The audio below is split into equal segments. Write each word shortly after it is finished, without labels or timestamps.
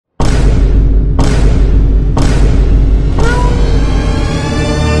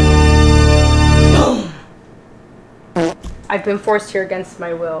I've been forced here against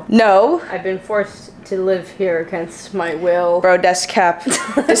my will. No. I've been forced to live here against my will. Bro, desk cap.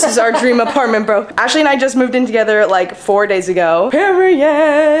 This is our dream apartment, bro. Ashley and I just moved in together like 4 days ago.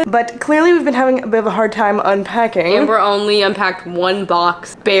 Period. But clearly we've been having a bit of a hard time unpacking. And we're only unpacked one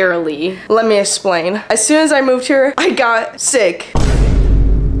box, barely. Let me explain. As soon as I moved here, I got sick.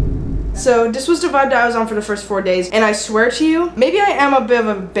 So this was the vibe that I was on for the first 4 days, and I swear to you, maybe I am a bit of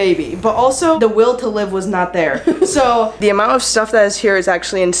a baby, but also the will to live was not there. So the amount of stuff that is here is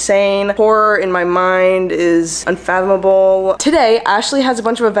actually insane. Horror in my mind is unfathomable. Today, Ashley has a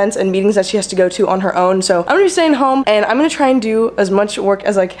bunch of events and meetings that she has to go to on her own, so I'm gonna be staying home, and I'm gonna try and do as much work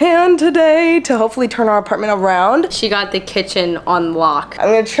as I can today to hopefully turn our apartment around. She got the kitchen on lock. I'm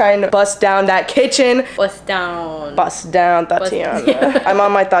gonna try and bust down that kitchen. Bust down. Bust down, Tatiana. I'm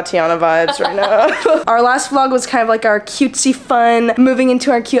on my Tatiana vibes right now. Our last vlog was kind of like our cutesy fun, moving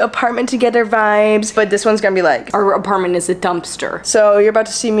into our cute apartment together vibes, but this one's gonna be like, our apartment is a dumpster. so you're about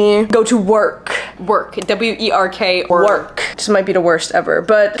to see me go to work. Work, W-E-R-K, work. This might be the worst ever,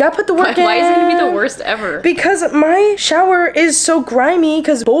 but gotta put the work in. Why is it gonna be the worst ever? Because my shower is so grimy,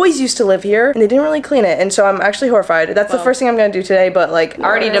 because boys used to live here, and they didn't really clean it, and so I'm actually horrified. That's the first thing I'm gonna do today, but like, I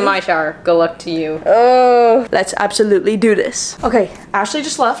already did my shower. Good luck to you. Oh, let's absolutely do this. Okay, Ashley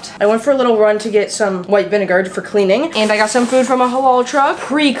just left. I went for a little run to get some white vinegar for cleaning, and I got some food from a halal truck.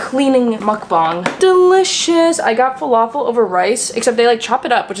 Pre-cleaning mukbang. Delicious. I got falafel over rice, except they like chop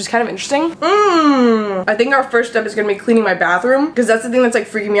it up, which is kind of interesting. I think our first step is gonna be cleaning my bathroom, because that's the thing that's like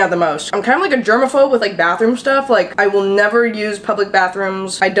freaking me out the most. I'm kind of like a germaphobe with like bathroom stuff. Like, I will never use public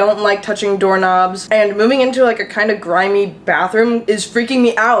bathrooms. I don't like touching doorknobs, and moving into like a kind of grimy bathroom is freaking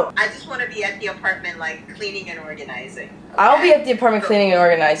me out. I just want to be at the apartment like cleaning and organizing. I'll be at the apartment cleaning and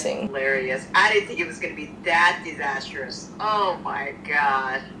organizing. Hilarious. I didn't think it was going to be that disastrous. Oh my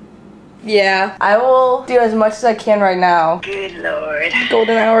god. Yeah, I will do as much as I can right now. Good lord.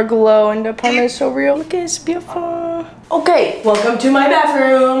 Golden hour glow, and the apartment is so real. Look, it's beautiful. Okay, welcome to my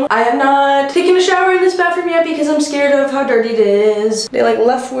bathroom. I have not taken a shower in this bathroom yet because I'm scared of how dirty it is. They like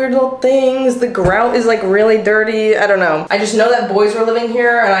left weird little things. The grout is like really dirty. I don't know. I just know that boys were living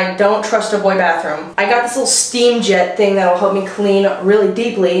here, and I don't trust a boy bathroom. I got this little steam jet thing that'll help me clean really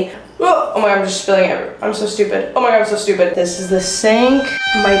deeply. Oh my god, I'm just spilling everywhere. I'm so stupid. Oh my god, I'm so stupid. This is the sink.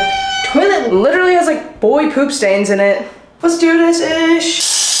 My toilet literally has like boy poop stains in it. Let's do this-ish.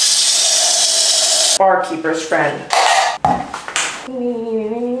 Barkeeper's friend.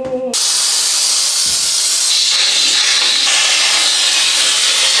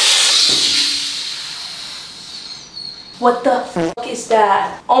 What the fuck is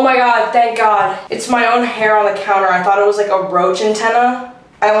that? Oh my god, thank god. It's my own hair on the counter. I thought it was like a roach antenna.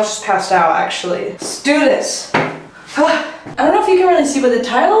 I almost just passed out, actually. Let's do this. I don't know if you can really see, but the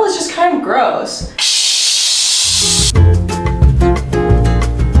title is just kind of gross.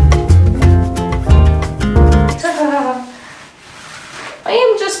 I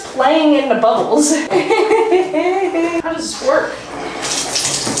am just playing in the bubbles. How does this work?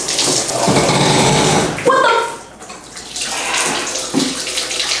 What the?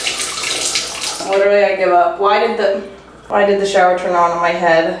 Literally, I give up. Why did the shower turn on my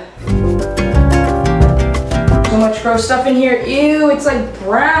head? So much gross stuff in here. Ew, it's like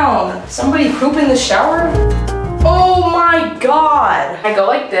brown. Somebody poop in the shower? Oh my god. I go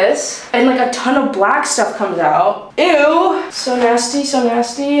like this, and like a ton of black stuff comes out. Ew. So nasty, so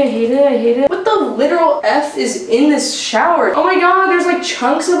nasty. I hate it, I hate it. What the literal F is in this shower? Oh my god, there's like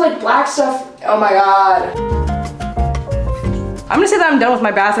chunks of like black stuff. Oh my god. I'm gonna say that I'm done with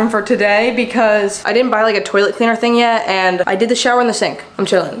my bathroom for today because I didn't buy like a toilet cleaner thing yet, and I did the shower in the sink. I'm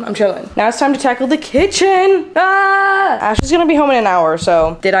chilling, I'm chilling. Now it's time to tackle the kitchen. Ah! Ashley's gonna be home in an hour,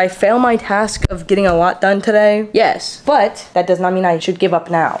 so did I fail my task of getting a lot done today? Yes, but that does not mean I should give up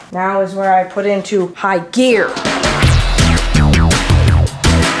now. Now is where I put into high gear.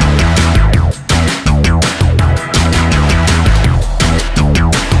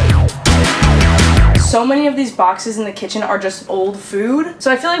 So many of these boxes in the kitchen are just old food. So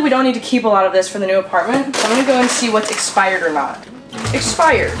I feel like we don't need to keep a lot of this for the new apartment. So I'm gonna go and see what's expired or not.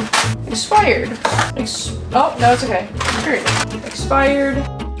 Expired. Expired. Oh, no, it's okay. Period. Expired.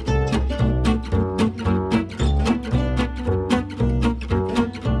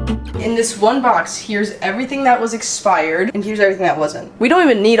 In this one box, here's everything that was expired, and here's everything that wasn't. We don't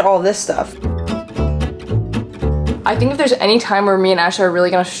even need all this stuff. I think if there's any time where me and Ashley are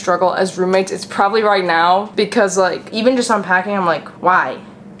really gonna struggle as roommates, it's probably right now, because like, even just unpacking, I'm like, why?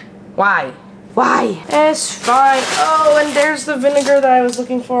 Why? Why? It's fine. Oh, and there's the vinegar that I was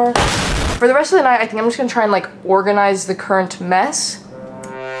looking for. For the rest of the night, I think I'm just gonna try and like organize the current mess.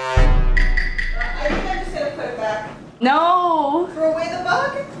 I think I'm just gonna put it back. No. Throw away the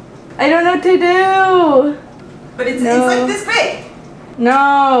bug? I don't know what to do. But it's No. like this big.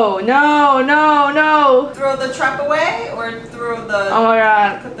 No, no, no, no. Throw the trap away or throw the... Oh my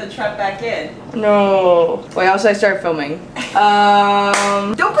god. Put the trap back in. No. Wait, how should I start filming?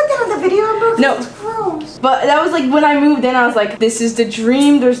 Don't put that on the video, Brooke. No. It's gross. But that was like when I moved in, I was like, this is the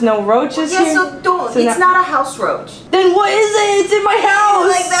dream. There's no roaches Yeah, here. so don't. So It's not a house roach. Then what is it? It's in my house.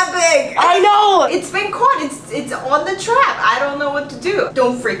 Like that big. I know. It's been caught. It's on the trap. I don't know what to do.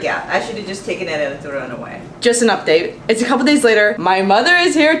 Don't freak out. I should have just taken it and thrown it away. Just an update. It's a couple days later. My mother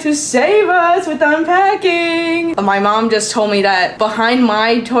is here to save us with unpacking. My mom just told me that behind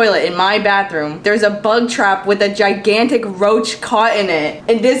my toilet in my bathroom, there's a bug trap with a gigantic roach caught in it.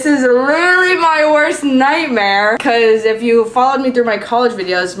 And this is literally my worst nightmare. Cause if you followed me through my college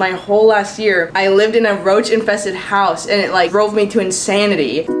videos, my whole last year, I lived in a roach infested house and it like drove me to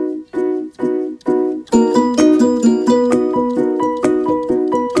insanity.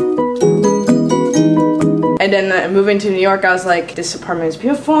 And then moving to New York, I was like, this apartment is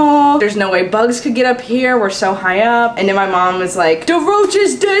beautiful. There's no way bugs could get up here. We're so high up. And then my mom was like, the roach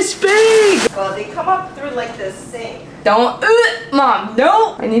is this big. Well, they come up through like the sink. Don't, Mom,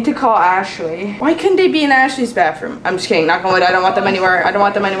 no. I need to call Ashley. Why couldn't they be in Ashley's bathroom? I'm just kidding, not gonna lie, I don't want them anywhere. I don't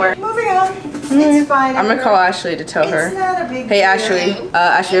want them anywhere. Moving on. It's fine. I'm gonna call Ashley to tell her. It's not a big Hey deal. Ashley, Ashley,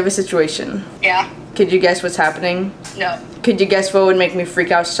 I have a situation. Yeah. Could you guess what's happening? No. Could you guess what would make me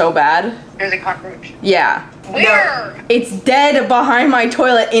freak out so bad? There's a cockroach. Yeah. Where? It's dead behind my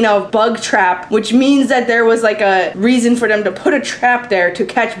toilet in a bug trap, which means that there was like a reason for them to put a trap there to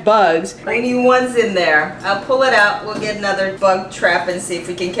catch bugs. Only one's in there. I'll pull it out. We'll get another bug trap and see if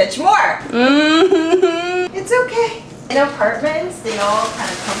we can catch more. Mm-hmm. It's okay. In apartments, they all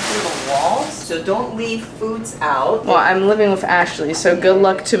kind of come through the walls, so don't leave foods out. Well, I'm living with Ashley, so good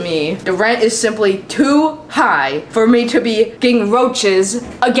luck to me. The rent is simply too high for me to be getting roaches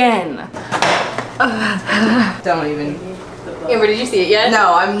again. Don't even. Amber, did you see it yet?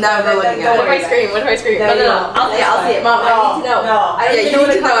 No, I'm never looking at What if I it. scream? What if I scream? No, No, no, no, I'll see it. I'll see it. Mom, I need to know. No. I don't Yeah, even you know what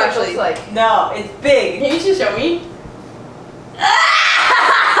need a to know, cockroach actually. looks like. No, it's big. Can you just show me?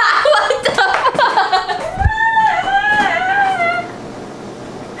 What the fuck?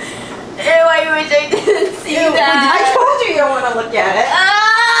 Ew, I wish I didn't see I that. told you don't want to look at it.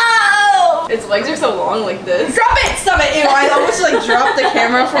 Oh! Its legs are so long like this. Drop it! Stop it! Ew, I almost like dropped the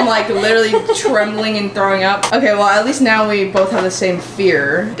camera from like literally trembling and throwing up. Okay, well at least now we both have the same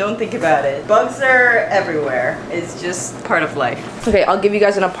fear. Don't think about it. Bugs are everywhere. It's just part of life. Okay, I'll give you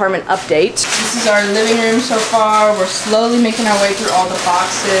guys an apartment update. This is our living room so far. We're slowly making our way through all the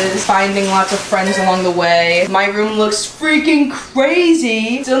boxes, finding lots of friends along the way. My room looks freaking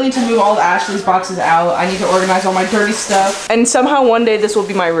crazy. Still need to move all of Ashley's boxes out. I need to organize all my dirty stuff. And somehow one day this will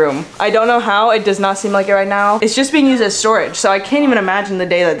be my room. I don't know how, it does not seem like it right now. It's just being used as storage, so I can't even imagine the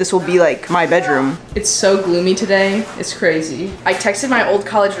day that this will be like my bedroom. It's so gloomy today, it's crazy. I texted my old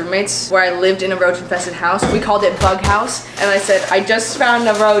college roommates where I lived in a roach infested house. We called it Bug House, and I said, I just found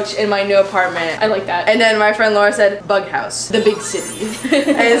a roach in my new apartment. I like that. And then my friend Laura said, Bug House, the big city.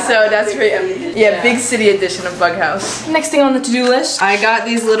 And so that's pretty, yeah, big city edition of Bug House. Next thing on the to-do list, I got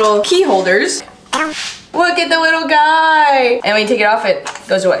these little key holders. Look at the little guy. And when you take it off, it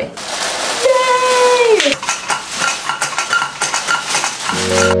goes away. Yay!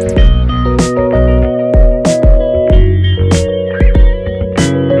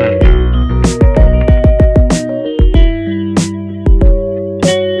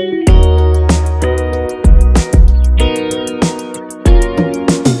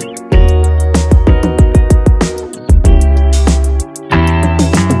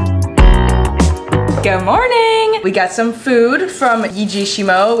 Good morning! We got some food from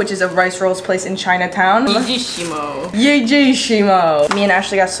Yijishimo, which is a rice rolls place in Chinatown. Yijishimo. Yijishimo. Me and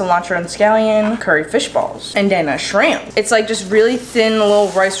Ashley got cilantro and scallion, curry fish balls, and then a shrimp. It's like just really thin little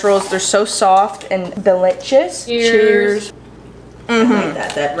rice rolls. They're so soft and delicious. Cheers. I like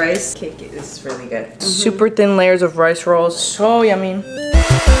that. That rice cake is really good. Super thin layers of rice rolls. So yummy.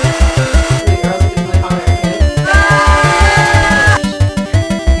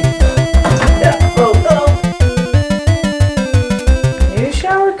 New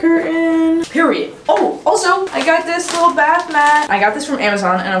shower curtain. Period. Oh, also, I got this little bath mat. I got this from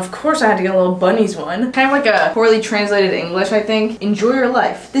Amazon, and of course I had to get a little bunnies one. Kind of like a poorly translated English, I think. Enjoy your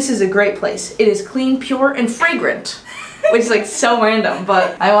life. This is a great place. It is clean, pure, and fragrant. Which is like so random,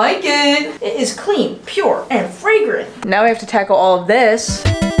 but I like it. It is clean, pure, and fragrant. Now we have to tackle all of this.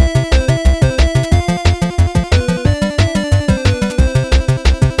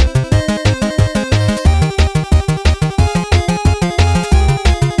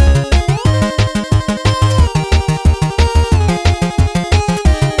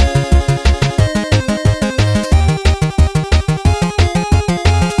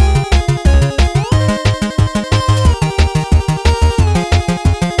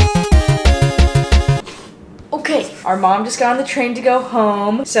 mom just got on the train to go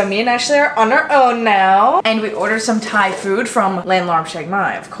home. So me and Ashley are on our own now. And we ordered some Thai food from Landlarm Chiang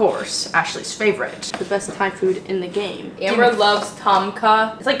Mai, of course. Ashley's favorite. The best Thai food in the game. Amber loves tom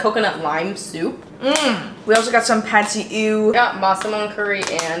kha. It's like coconut lime soup. We also got some pad see ew. We got masaman curry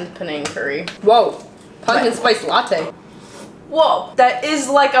and Penang curry. Whoa, pumpkin spice latte. Whoa, that is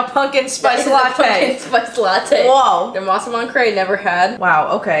like a pumpkin spice That is a latte. pumpkin spice latte. Whoa. The masaman curry I never had.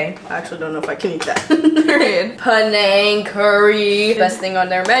 Wow, okay. I actually don't know if I can eat that. Period. Penang curry, best thing on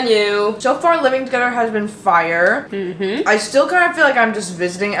their menu. So far, living together has been fire. I still kind of feel like I'm just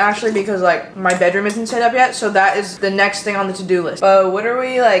visiting Ashley because like my bedroom isn't set up yet, so that is the next thing on the to-do list. What are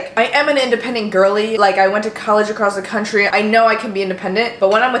we like? I am an independent girly. Like I went to college across the country. I know I can be independent, but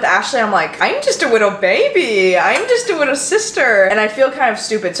when I'm with Ashley, I'm like, I'm just a widow baby. I'm just a widow sister. And I feel kind of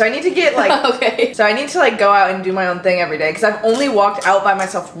stupid, so I need to get like Okay. So I need to like go out and do my own thing every day because I've only walked out by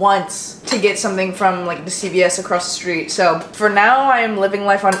myself once to get something from like the CVS across the street. So for now I am living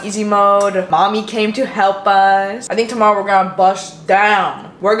life on easy mode. Mommy came to help us. I think tomorrow we're gonna bust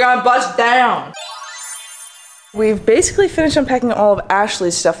down. We're gonna bust down. We've basically finished unpacking all of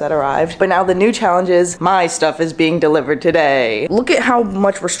Ashley's stuff that arrived, but now the new challenge is my stuff is being delivered today. Look at how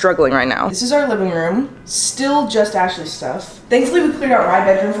much we're struggling right now. This is our living room. Still just Ashley's stuff. Thankfully we cleared out my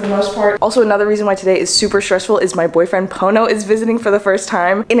bedroom for the most part. Also another reason why today is super stressful is my boyfriend Pono is visiting for the first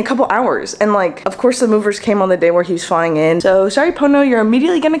time in a couple hours. And like, of course the movers came on the day where he was flying in. So sorry Pono, you're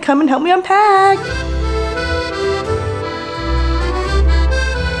immediately gonna come and help me unpack.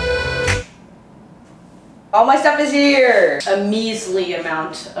 All my stuff is here. A measly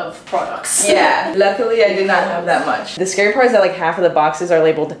amount of products. Yeah, luckily I did not have that much. The scary part is that like half of the boxes are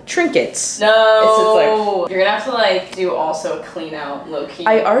labeled trinkets. No, It's just like, you're gonna have to like do also clean out low key.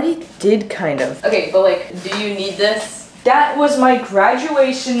 I already did kind of. Okay, but like, do you need this? That was my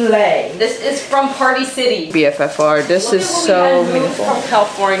graduation lei. This is from Party City. BFFR, this Look is at what we so had moved meaningful. From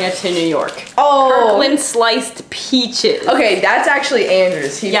California to New York. Oh. Kirkland sliced peaches. Okay, that's actually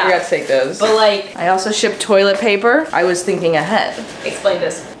Andrew's. He Yeah. forgot to take those. But like, I also shipped toilet paper. I was thinking ahead. explain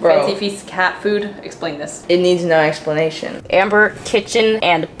this. Bro. Fancy Feast cat food. Explain this. It needs no explanation. Amber kitchen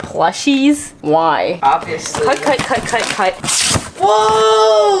and plushies. Why? Obviously. Cut.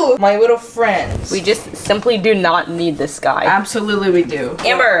 Whoa! My little friends. We just simply do not need this guy. Absolutely we do.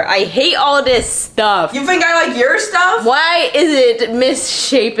 Amber, I hate all this stuff. You think I like your stuff? Why is it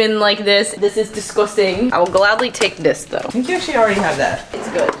misshapen like this? This is disgusting. I will gladly take this though. I think you actually already have that. It's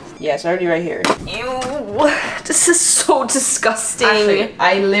good. Yeah, it's already right here. Ew, this is so disgusting.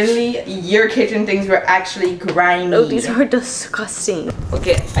 Actually, your kitchen things were actually grimy. Oh, these are disgusting.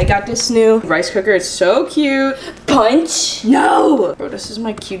 Okay, I got this new rice cooker. It's so cute. Punch? No! Bro, this is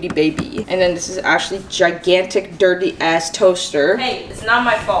my cutie baby. And then this is Ashley's gigantic dirty ass toaster. Hey, it's not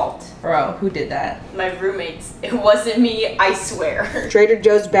my fault. Bro, who did that? My roommates. It wasn't me, I swear. Trader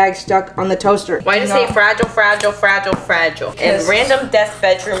Joe's bag stuck on the toaster. Why does it say fragile, fragile, fragile, fragile? And random desk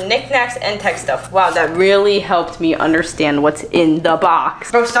bedroom knickknacks and tech stuff. Wow, that really helped me understand what's in the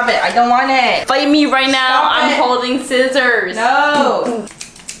box. Bro, stop it. I don't want it. Fight me right now. Stop I'm it. holding scissors. No.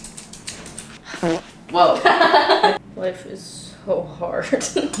 Whoa. Life is so hard.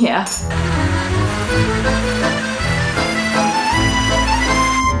 Yeah.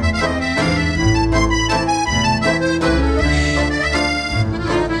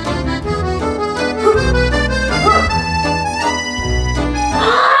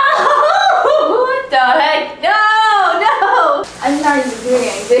 What the heck? No! I'm not even doing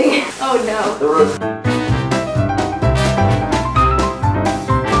anything. Oh no.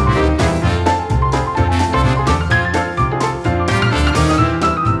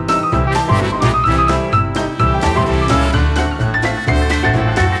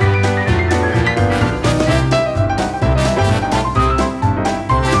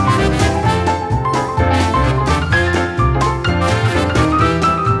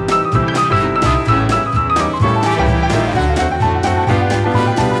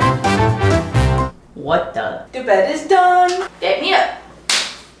 What the? The bed is done. Get me up.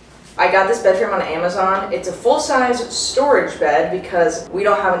 I got this bed frame on Amazon. It's a full-size storage bed because we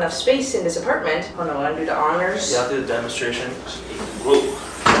don't have enough space in this apartment. Oh no, I want to do the honors. Yeah, I'll do the demonstration. Whoa.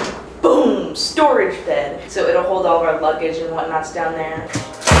 Boom! Storage bed. So it'll hold all of our luggage and whatnots down there.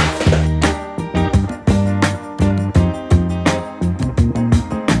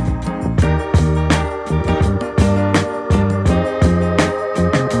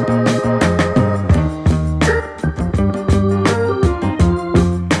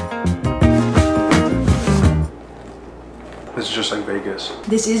 This is just like Vegas.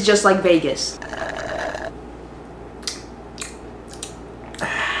 This is just like Vegas.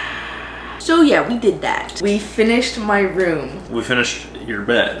 So yeah, we did that. We finished my room. We finished your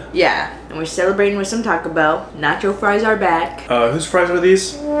bed. Yeah, and we're celebrating with some Taco Bell. Nacho fries are back. Whose fries are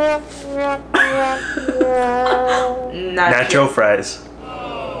these? Nacho fries.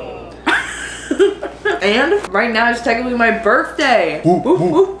 And right now it's technically my birthday. Woo, woo,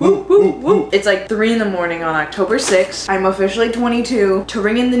 woo, woo, woo, woo. It's like 3 in the morning on October 6th. I'm officially 22. To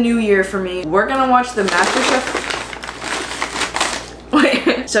ring in the new year for me, we're gonna watch the MasterChef.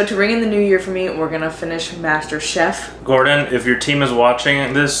 Wait, so to ring in the new year for me, we're gonna finish MasterChef. Gordon, if your team is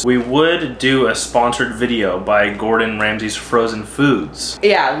watching this, we would do a sponsored video by Gordon Ramsay's frozen foods.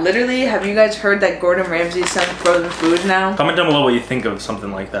 Yeah, literally, have you guys heard that Gordon Ramsay selling frozen food now? Comment down below what you think of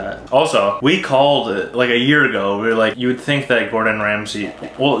something like that. Also, we called it like a year ago. We were like, you would think that Gordon Ramsay,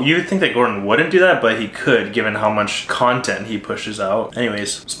 well, you would think that Gordon wouldn't do that, but he could, given how much content he pushes out.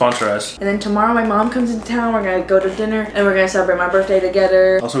 Anyways, sponsor us. And then tomorrow my mom comes into town, we're gonna go to dinner, and we're gonna celebrate my birthday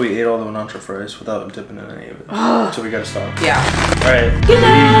together. Also, we ate all the nacho fries without dipping in any of it. So we gotta stop. Yeah. Alright. Good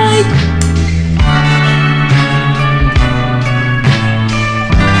night!